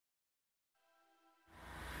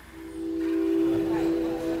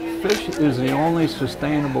Fish is the only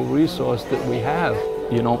sustainable resource that we have.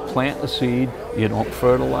 You don't plant the seed, you don't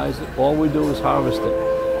fertilize it, all we do is harvest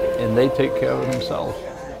it, and they take care of themselves.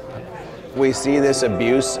 We see this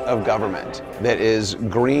abuse of government that is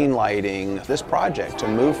green lighting this project to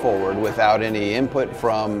move forward without any input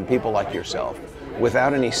from people like yourself,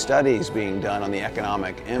 without any studies being done on the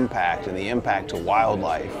economic impact and the impact to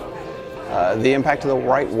wildlife, the impact to the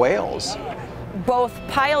right whales. Both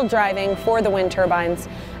pile driving for the wind turbines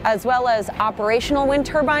as well as operational wind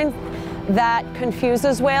turbines, that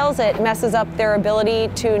confuses whales. It messes up their ability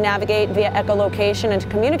to navigate via echolocation and to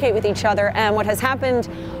communicate with each other. And what has happened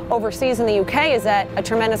overseas in the UK is that a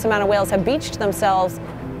tremendous amount of whales have beached themselves.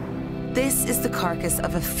 This is the carcass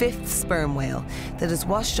of a fifth sperm whale that has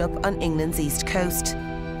washed up on England's east coast,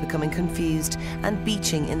 becoming confused and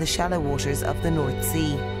beaching in the shallow waters of the North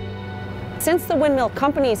Sea. Since the windmill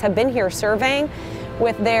companies have been here surveying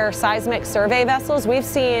with their seismic survey vessels, we've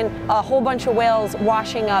seen a whole bunch of whales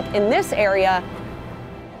washing up in this area.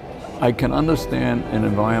 I can understand an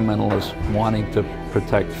environmentalist wanting to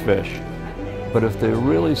protect fish, but if they're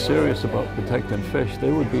really serious about protecting fish,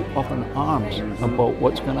 they would be up in arms about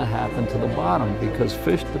what's going to happen to the bottom, because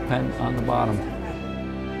fish depend on the bottom.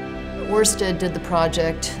 Ørsted did the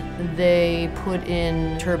project. They put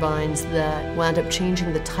in turbines that wound up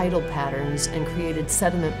changing the tidal patterns and created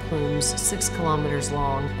sediment plumes 6 kilometers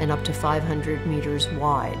long and up to 500 meters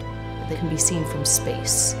wide. They can be seen from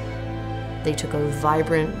space. They took a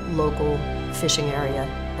vibrant local fishing area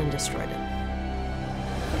and destroyed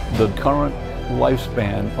it. The current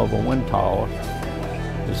lifespan of a wind tower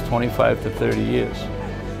is 25 to 30 years.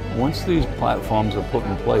 Once these platforms are put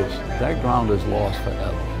in place, that ground is lost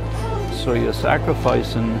forever. So you're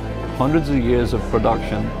sacrificing hundreds of years of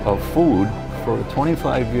production of food for a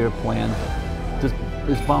 25-year plan that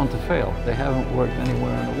is bound to fail. They haven't worked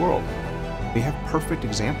anywhere in the world. We have perfect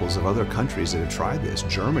examples of other countries that have tried this.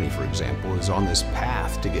 Germany, for example, is on this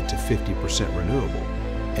path to get to 50% renewable.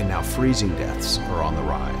 And now freezing deaths are on the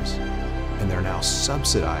rise. And they're now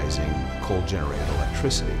subsidizing coal-generated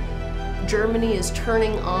electricity. Germany is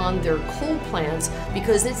turning on their coal plants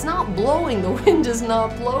because it's not blowing, the wind is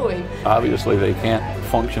not blowing. Obviously they can't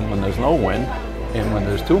function when there's no wind, and when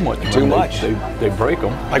there's too much wind, they break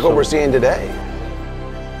them. Like what we're seeing today.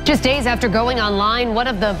 Just days after going online, one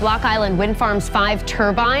of the Block Island Wind Farm's 5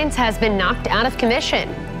 turbines has been knocked out of commission.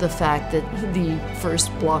 The fact that the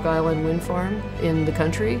first Block Island wind farm in the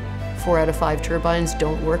country, 4 out of 5 turbines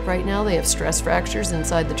don't work right now. They have stress fractures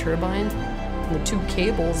inside the turbines. The 2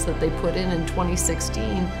 cables that they put in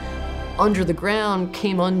 2016 under the ground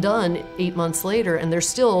came undone 8 months later, and they're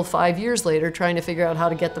still 5 years later trying to figure out how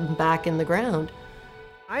to get them back in the ground.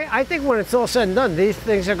 I think when it's all said and done, these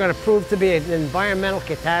things are going to prove to be an environmental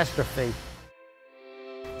catastrophe.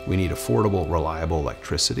 We need affordable, reliable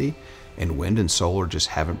electricity, and wind and solar just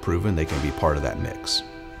haven't proven they can be part of that mix.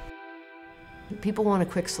 People want a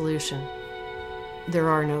quick solution. There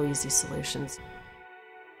are no easy solutions.